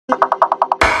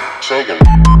Shaking.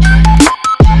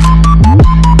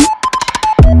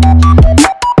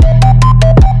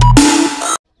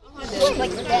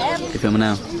 You filming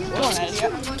now?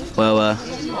 Well,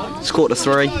 it's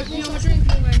 2:45.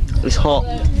 It's hot.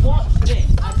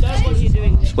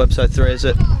 It's Webisode 3, is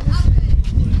it?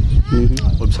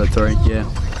 Webisode 3, yeah.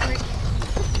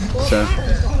 So,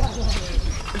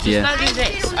 yeah. Don't do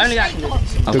this. Only that can do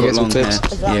this. I've got long hair.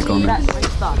 Yeah, go on then.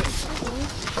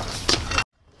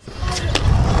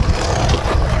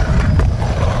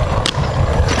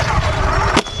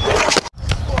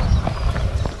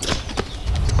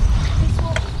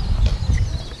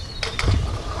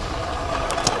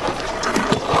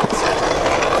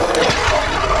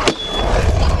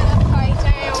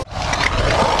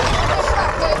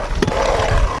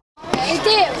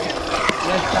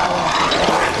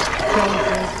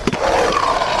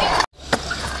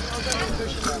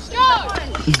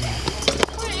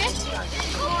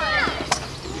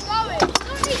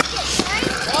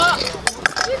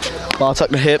 Bar tuck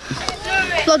the hip.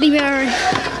 Bloody Mary.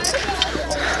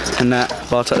 And that.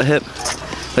 Bar tuck the hip.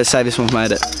 Let's say this one's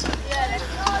made it.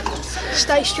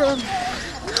 Stay strong.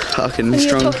 Fucking And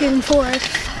strong. you're talking forehead.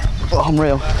 Oh, I'm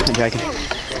real. I'm joking.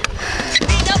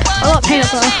 I like peanut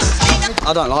butter.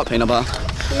 I don't like peanut butter.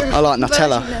 I like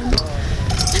Nutella.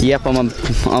 Yep,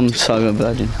 I'm so a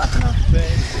virgin.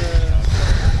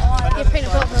 You're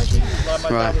peanut butter virgin.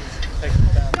 Right.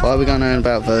 Why are we going on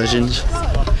about virgins?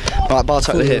 Right, bar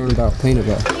tuck the hip. About peanut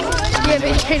butter. Yeah, but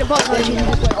it's peanut butter virgin.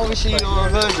 Obviously you're a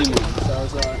virgin.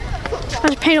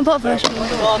 That's peanut butter virgin.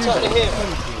 Bar tuck the hip.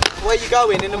 Where you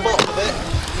going? In the bottom of it?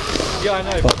 Yeah, I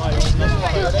know.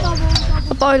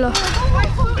 Ebola.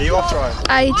 Are you off right?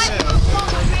 AIDS.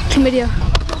 Chlamydia.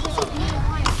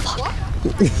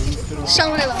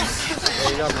 Salmonella.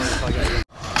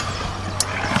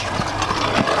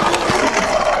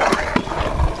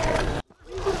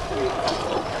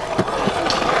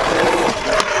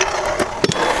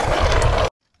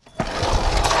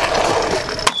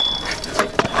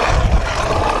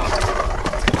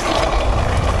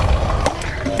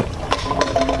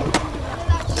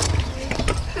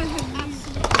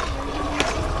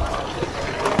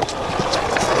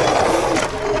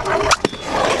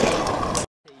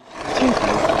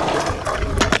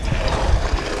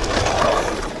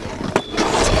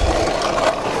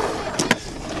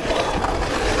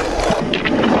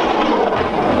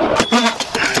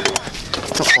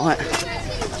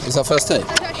 Was that first take?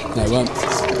 No, it weren't.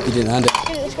 You didn't hand it.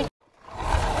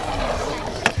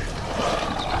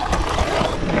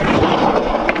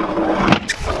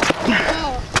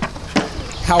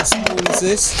 How small is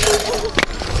this?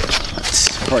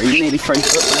 It's pretty nearly 3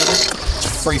 foot maybe.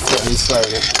 3 foot and he's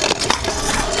throwing it.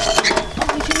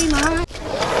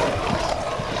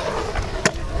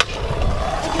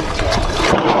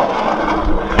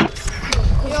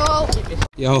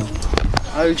 Yo.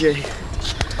 OG.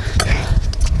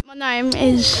 My name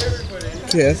is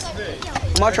Yes.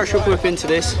 I might try to whip into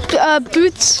this.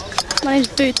 Boots. My name's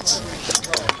Boots.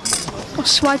 I'll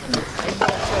swipe him.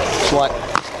 Swipe.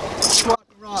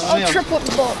 I'll triple up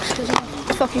the box because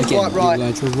I'm fucking Again, Quite right. you're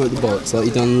going to triple whip the box like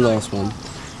you done in the last one,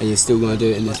 and you're still going to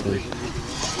do it in this one.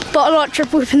 But I like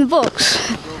triple whipping the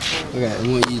box. Okay,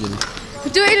 and what are you doing?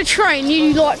 Do it in a train,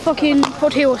 you like fucking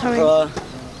quad heel or something.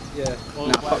 Yeah.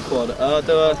 No, fuck quad.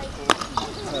 Do a...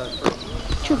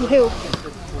 Triple heel.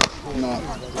 No.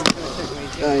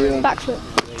 Yeah. Backflip.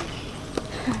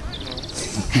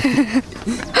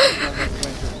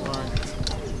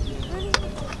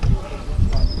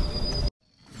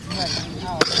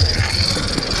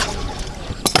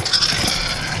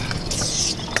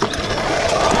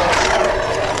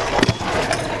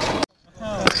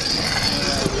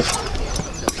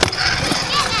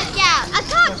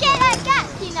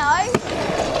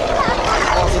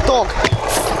 Oh, it's a dog.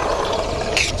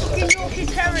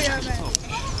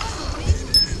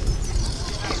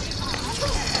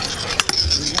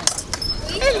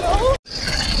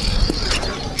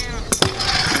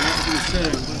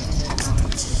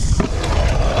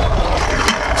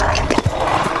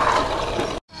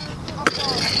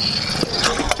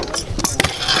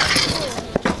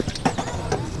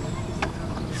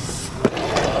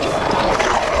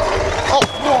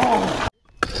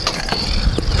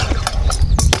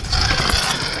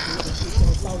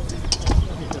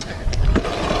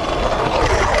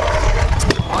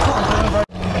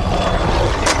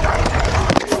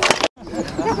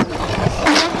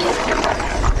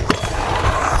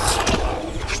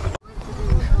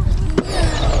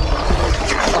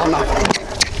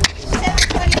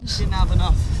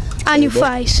 And your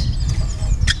face.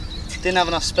 Didn't have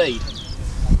enough speed.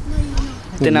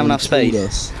 Didn't have enough speed.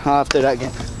 I'll have to do that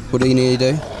again. What do you need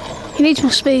to do? He needs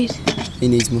more speed. He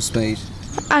needs more speed.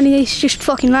 And he needs to just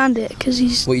fucking land it, because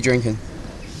he's What are you drinking?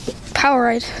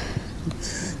 Powerade.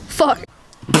 Fuck.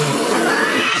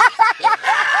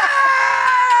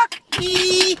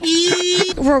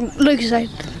 Wrong, Lucasade.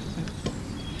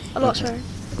 I like swearing.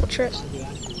 Tris.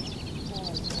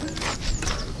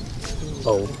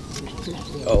 Oh.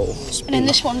 Oh. And then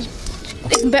this one's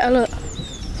even better, look.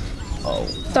 Oh.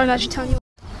 Don't actually tell you.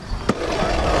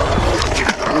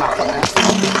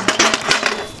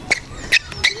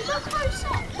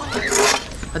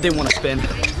 I didn't want to spin.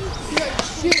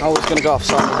 I was going to go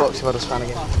offside the box if I'd have spun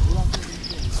again.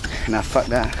 Nah, fuck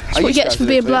that. That's what he gets for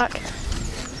being black.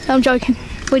 I'm joking.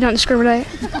 We don't discriminate.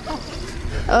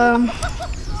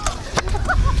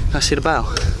 I see the bow.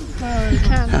 You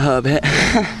can. That hurt a bit.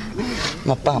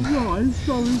 My bum.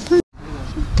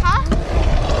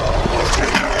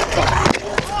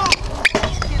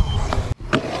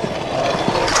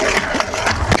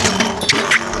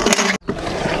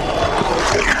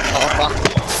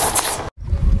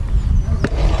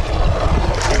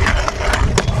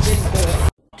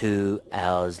 Two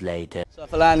hours later. So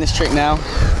if I land this trick now,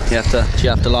 you have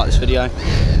to like this video.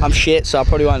 I'm shit, so I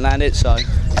probably won't land it, so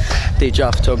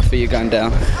DJ photography, you're going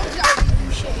down.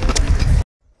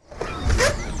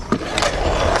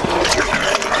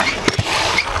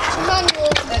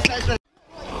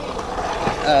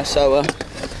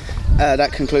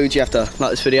 That concludes. You have to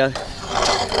like this video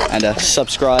and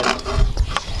subscribe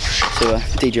to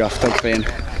DJ photography and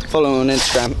follow me on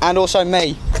Instagram, and also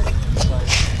me.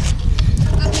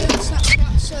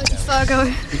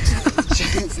 Virgo.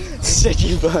 Said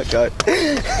you Virgo.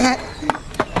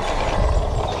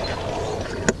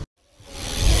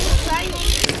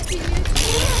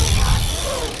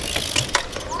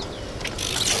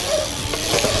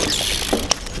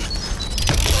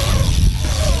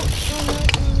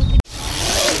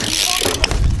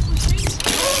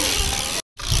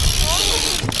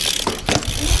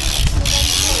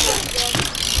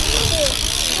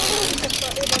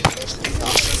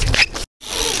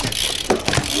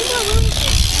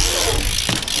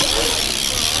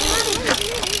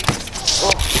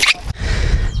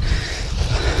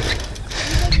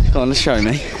 Go on, let's show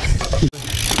me.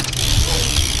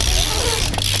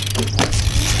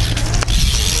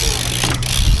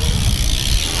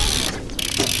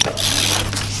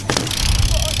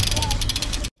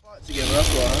 Together, that's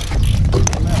why.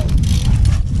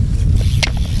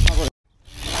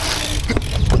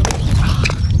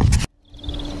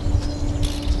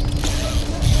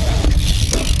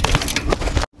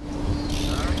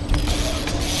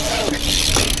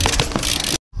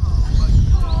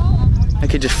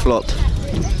 It just flopped.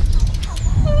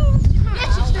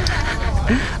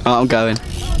 I'm going.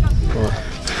 Right.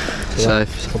 So,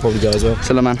 I'll probably go as well.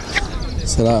 see you, man.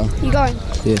 So that. You going?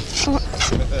 Yeah. Alright.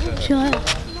 See you later.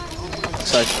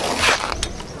 So.